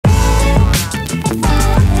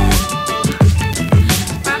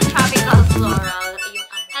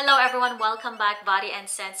welcome back, Body and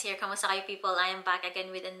Scents here. Kamusta kayo people? I am back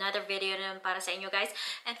again with another video naman para sa inyo guys.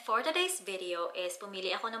 And for today's video is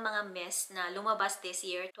pumili ako ng mga mist na lumabas this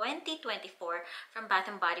year, 2024, from Bath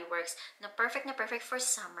 & Body Works na perfect for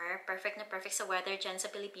summer, perfect na perfect sa weather dyan sa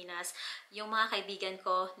Pilipinas. Yung mga kaibigan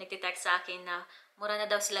ko nagtitext sa akin na mura na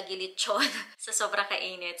daw sila gilitsyon sa sobra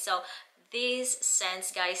kainit. So, these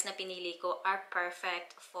scents, guys, na pinili ko are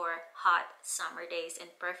perfect for hot summer days and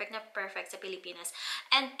perfect na perfect sa Pilipinas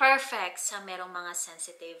and perfect sa merong mga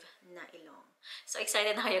sensitive na ilong. So,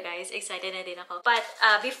 excited na kayo, guys. Excited na din ako. But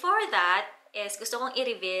before that, is gusto kong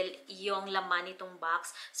i-reveal yung laman nitong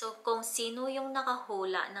box. So, kung sino yung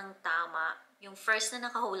nakahula ng tama, yung first na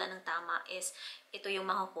nakahula ng tama is ito yung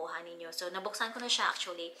makukuha ninyo. So, nabuksan ko na siya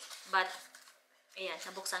actually. But, ayan,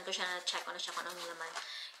 nabuksan ko siya, na-check ko na siya kung anong laman.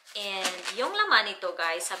 And yung laman nito,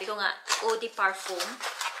 guys, sabi ko nga, eau de parfum.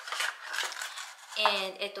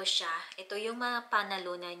 And ito siya. Ito yung mga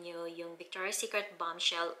panalunan nyo, yung Victoria's Secret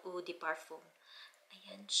Bombshell Eau de Parfum.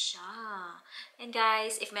 Ayan siya. And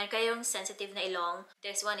guys, if meron kayong sensitive na ilong,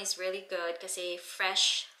 this one is really good kasi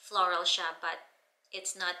fresh floral siya, but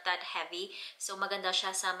it's not that heavy. So, maganda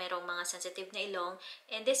siya sa merong mga sensitive na ilong.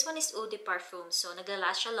 And this one is Eau de Parfum. So,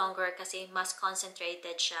 naglalast siya longer kasi mas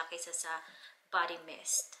concentrated siya kaysa sa body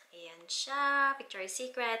mist. Ayan siya, Victoria's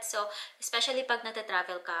Secret. So, especially pag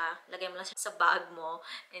nagta-travel ka, lagay mo lang siya sa bag mo.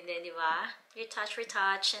 And then, di ba?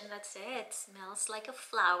 Retouch, and that's it. Smells like a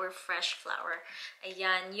flower, fresh flower.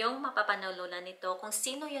 Ayan, yung mapapanalunan nito kung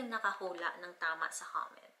sino yung nakahula ng tama sa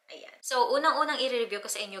comment. Ayan. So, unang-unang i-review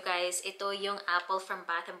ko sa inyo, guys, ito yung apple from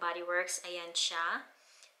Bath & Body Works. Ayan siya.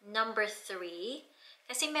 Number 3.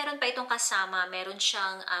 Kasi meron pa itong kasama, meron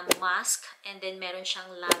siyang musk, and then meron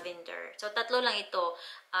siyang lavender. So, tatlo lang ito.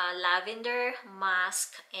 Lavender,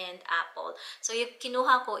 musk, and apple. So, yung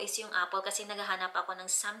kinuha ko is yung apple kasi naghahanap ako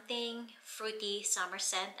ng something fruity summer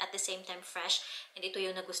scent at the same time fresh. And ito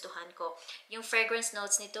yung nagustuhan ko. Yung fragrance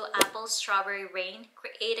notes nito, apple, strawberry, rain.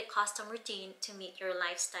 Create a custom routine to meet your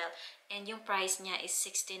lifestyle. And yung price niya is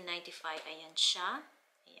 $16.95. Ayan siya.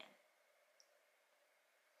 Ayan.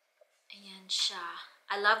 Ayan siya.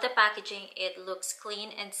 I love the packaging. It looks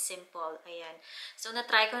clean and simple. Ayan. So,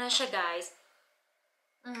 na-try ko na siya, guys.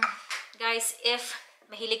 Guys, if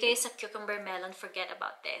mahilig kayo sa cucumber melon, forget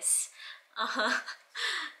about this.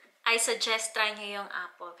 I suggest try nyo yung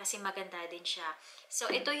apple kasi maganda din siya.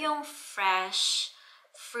 So, ito yung fresh,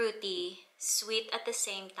 fruity, sweet at the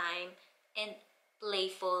same time, and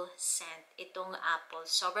playful scent. Itong apple.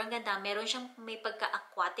 Sobrang ganda. Meron siyang may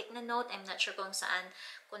pagka-aquatic na note. I'm not sure kung saan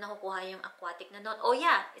ko nakukuha yung aquatic na note. Oh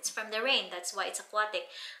yeah, it's from the rain. That's why it's aquatic.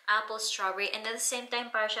 Apple, strawberry, and at the same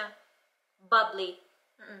time, parang siyang bubbly.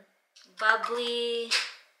 Bubbly,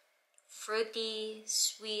 fruity,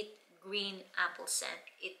 sweet, green apple scent.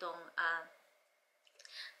 Itong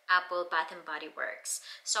Apple Bath & Body Works.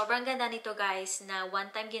 Sobrang ganda nito, guys, na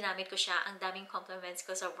one time ginamit ko siya. Ang daming compliments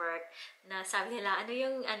ko sa work na sabi nila, ano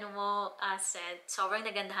yung scent? Sobrang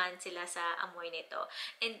nagandahan sila sa amoy nito.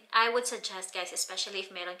 And I would suggest, guys, especially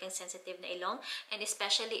if meron kang sensitive na ilong, and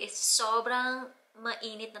especially if sobrang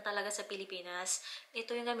mainit na talaga sa Pilipinas,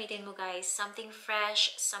 ito yung gamitin mo, guys. Something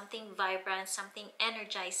fresh, something vibrant, something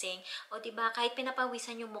energizing. O diba, kahit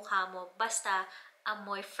pinapawisan yung mukha mo, basta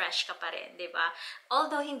amoy fresh ka pa rin, diba?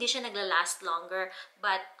 Although, hindi siya nagla-last longer,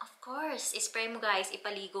 but of course, spray mo, guys,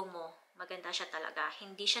 ipaligo mo. Maganda siya talaga.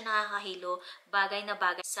 Hindi siya nakakahilo, bagay na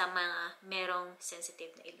bagay sa mga merong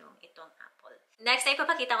sensitive na ilong, itong apple. Next na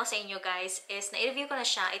ipapakita ko sa inyo, guys, is na-review ko na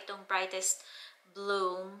siya, itong Brightest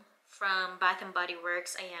Bloom from Bath & Body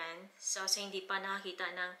Works. Ayan. So, hindi pa nakakita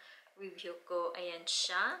ng review ko, ayan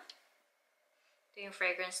siya. Ito yung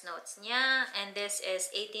fragrance notes niya. And this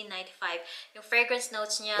is $18.95. Yung fragrance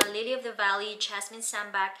notes niya, Lily of the Valley, Jasmine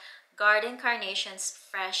Sambac, Garden Carnations,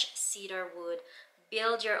 Fresh Cedar Wood.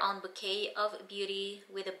 Build your own bouquet of beauty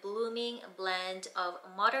with a blooming blend of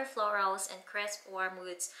modern florals and crisp warm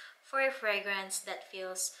woods for a fragrance that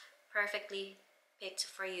feels perfectly picked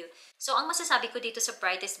for you. So, ang masasabi ko dito sa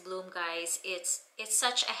Brightest Bloom, guys, it's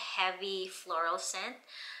such a heavy floral scent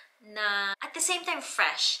na at the same time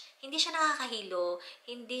fresh. Hindi siya nakakahilo,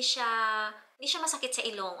 hindi siya masakit sa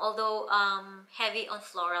ilong, although heavy on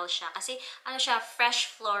floral siya kasi ano siya,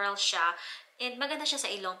 fresh floral siya, and maganda siya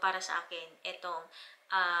sa ilong para sa akin. Itong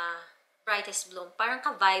Brightest Bloom, parang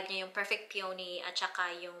ka-vibe niya yung Perfect Peony at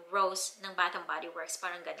saka yung Rose ng Bath & Body Works,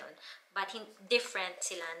 parang ganun. But different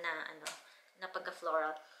sila na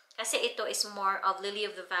pagka-floral. Kasi ito is more of Lily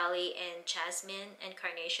of the Valley and Jasmine and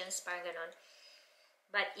Carnations, parang ganun.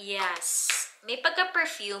 But yes, may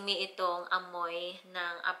pagka-perfumey itong amoy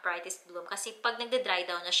ng Brightest Bloom. Kasi pag nagde-dry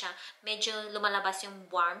down na siya, medyo lumalabas yung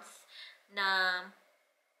warmth na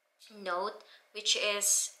note, which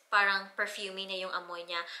is parang perfumey na yung amoy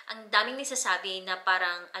niya. Ang daming nagsasabi na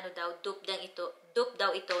parang ano daw, dupe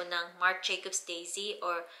daw ito ng Marc Jacobs Daisy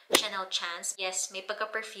or Chanel Chance. Yes, may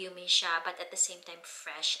pagka-perfumey siya but at the same time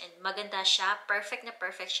fresh and maganda siya. Perfect na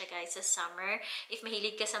perfect siya guys sa summer. If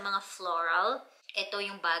mahilig ka sa mga floral, ito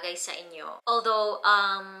yung bagay sa inyo. Although,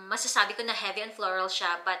 masasabi ko na heavy on floral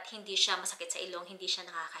siya, but hindi siya masakit sa ilong, hindi siya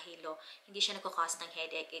nakakahilo, hindi siya nagkakause ng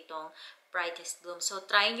headache itong Brightest Bloom. So,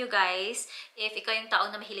 try nyo guys. If ikaw yung tao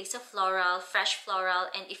na mahilig sa floral, fresh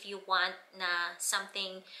floral, and if you want na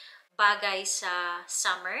something bagay sa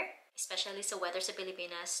summer, especially sa weather sa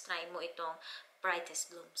Pilipinas, try mo itong Brightest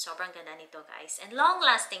Bloom. Sobrang ganda nito guys. And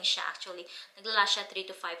long-lasting siya actually. Naglalast siya 3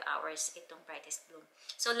 to 5 hours itong Brightest Bloom.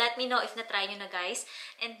 So let me know if na-try nyo na guys.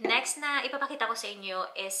 And next na ipapakita ko sa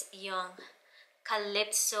inyo is yung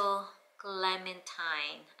Calypso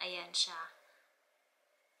Clementine. Ayan siya.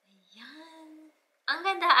 Ayan. Ang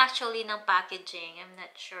ganda actually ng packaging. I'm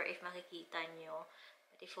not sure if makikita nyo.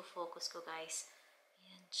 But if focus ko guys.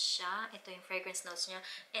 Siya. Ito yung fragrance notes niya.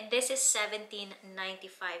 And this is $17.95.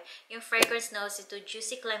 Yung fragrance notes ito,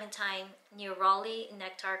 Juicy Clementine, Neroli,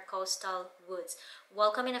 Nectar, Coastal Woods.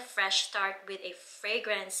 Welcome in a fresh start with a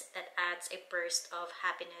fragrance that adds a burst of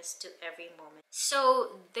happiness to every moment.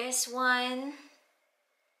 So, this one,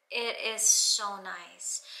 it is so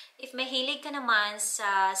nice. If mahilig ka naman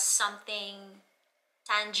sa something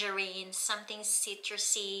tangerine, something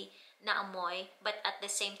citrusy, na amoy, but at the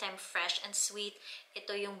same time fresh and sweet,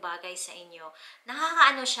 ito yung bagay sa inyo.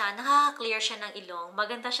 Nakakaano siya, nakaka-clear siya ng ilong.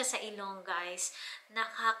 Maganda siya sa ilong, guys.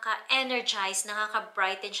 Nakaka-energize,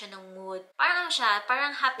 nakaka-brighten siya ng mood. Parang ano siya, parang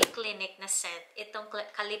happy clinic na scent. Itong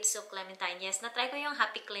Calypso Clementine. Yes, na-try ko yung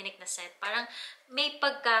happy clinic na scent. Parang may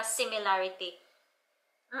pagka-similarity.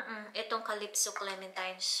 Itong Calypso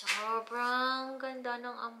Clementine, sobrang ganda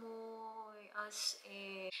ng amoy. As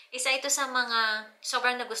in. Isa ito sa mga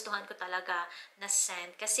sobrang nagustuhan ko talaga na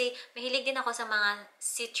scent. Kasi mahilig din ako sa mga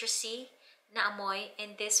citrusy na amoy.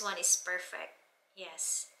 And this one is perfect.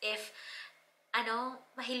 Yes. If,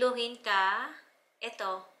 mahiluhin ka,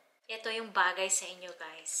 ito yung bagay sa inyo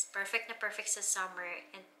guys. Perfect na perfect sa summer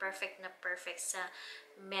and perfect na perfect sa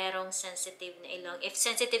merong sensitive na ilong. If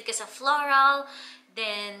sensitive ka sa floral,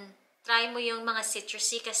 then try mo yung mga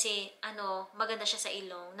citrusy kasi maganda siya sa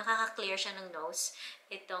ilong. Nakaka-clear siya ng nose.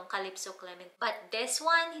 Itong Calypso Clement. But this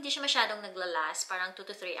one, hindi siya masyadong naglalas. Parang 2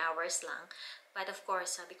 to 3 hours lang. But of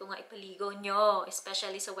course, sabi ko nga ipaligo nyo.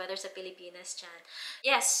 Especially sa weather sa Pilipinas dyan.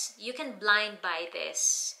 Yes, you can blind buy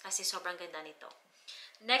this. Kasi sobrang ganda nito.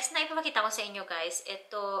 Next na ipapakita ko sa inyo guys.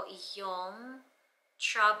 Ito yung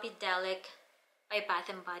Tropidelic by Bath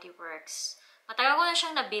 & Body Works. Matagal ko na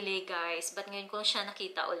siyang nabili guys. But ngayon ko siya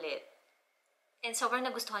nakita ulit. And sobrang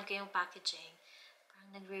nagustuhan ko yung packaging. Parang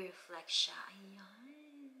nagre-reflect siya.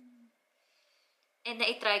 Ayan. And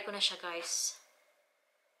na-try ko na siya, guys.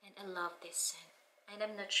 And I love this scent. And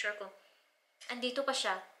I'm not sure kung andito pa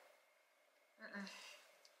siya.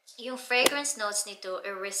 Yung fragrance notes nito,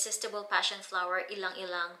 Irresistible Passion Flower,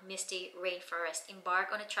 Ilang-ilang, Misty Rainforest. Embark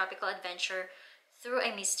on a tropical adventure through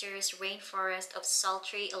a mysterious rainforest of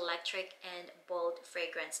sultry, electric, and bold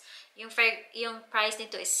fragrance. Yung price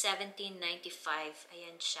nito is $17.95.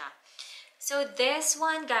 Ayan siya. So, this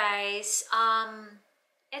one, guys,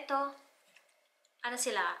 ito,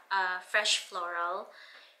 fresh floral.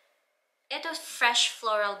 Ito, fresh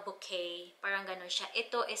floral bouquet. Parang ganun siya.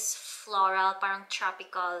 Ito is floral, parang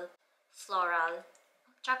tropical floral.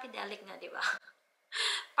 Tropidelic na, di ba?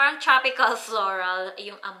 Parang tropical floral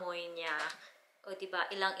yung amoy niya. O, diba?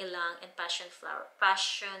 Ilang-ilang and passion flower.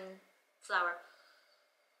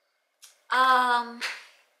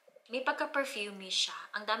 May pagka-perfumey siya.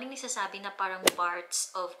 Ang daming nagsasabi na parang Barts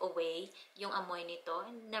of Away yung amoy nito.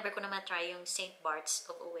 Never ko naman try yung Saint Barts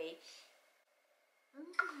of Away.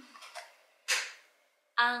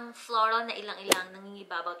 Ang floral na ilang-ilang,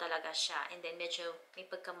 nangingibabaw talaga siya. And then medyo may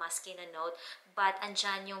pagka-musky na note. But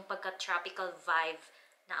andyan yung pagka-tropical vibe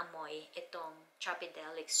na amoy, itong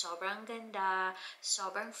Tropidelic. Sobrang ganda,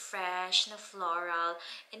 sobrang fresh na floral.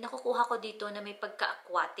 And nakukuha ko dito na may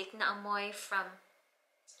pagka-aquatic na amoy from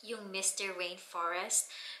yung Misty Rainforest.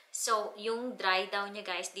 So, yung dry down niya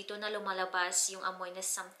guys, dito na lumalabas yung amoy na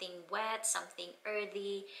something wet, something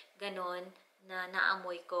earthy, ganon, na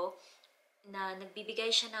naamoy ko. Na nagbibigay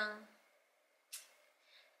siya ng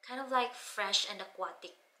kind of like fresh and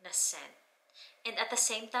aquatic na scent. And at the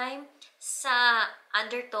same time, sa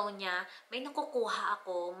undertone niya, may nakukuha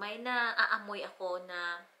ako, may naaamoy ako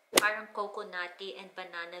na parang coconutty and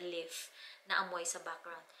banana leaf na amoy sa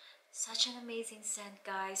background. Such an amazing scent,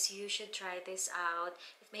 guys. You should try this out.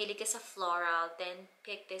 If mahilig ka sa floral, then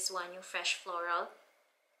pick this one, yung fresh floral.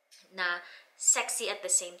 na sexy at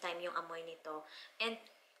the same time yung amoy nito. And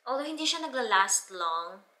although hindi siya nagla-last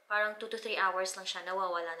long, parang 2 to 3 hours lang siya,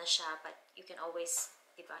 nawawala na siya, but you can always,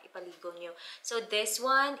 diba, ipaligo nyo. So this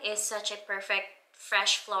one is such a perfect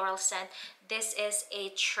fresh floral scent. This is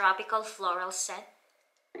a tropical floral scent.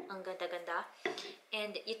 Ang ganda-ganda.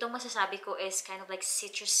 And itong masasabi ko is kind of like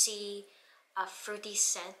citrusy, fruity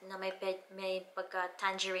scent na may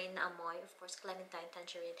pagka-tangerine na amoy. Of course, clementine,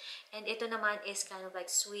 tangerine. And ito naman is kind of like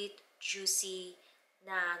sweet, juicy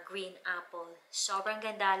na green apple. Sobrang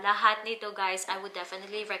ganda. Lahat nito, guys, I would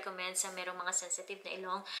definitely recommend sa merong mga sensitive na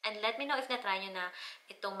ilong. And let me know if na-try nyo na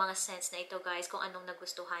itong mga scents na ito, guys, kung anong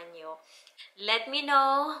nagustuhan nyo. Let me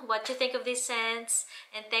know what you think of these scents.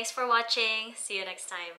 And thanks for watching. See you next time.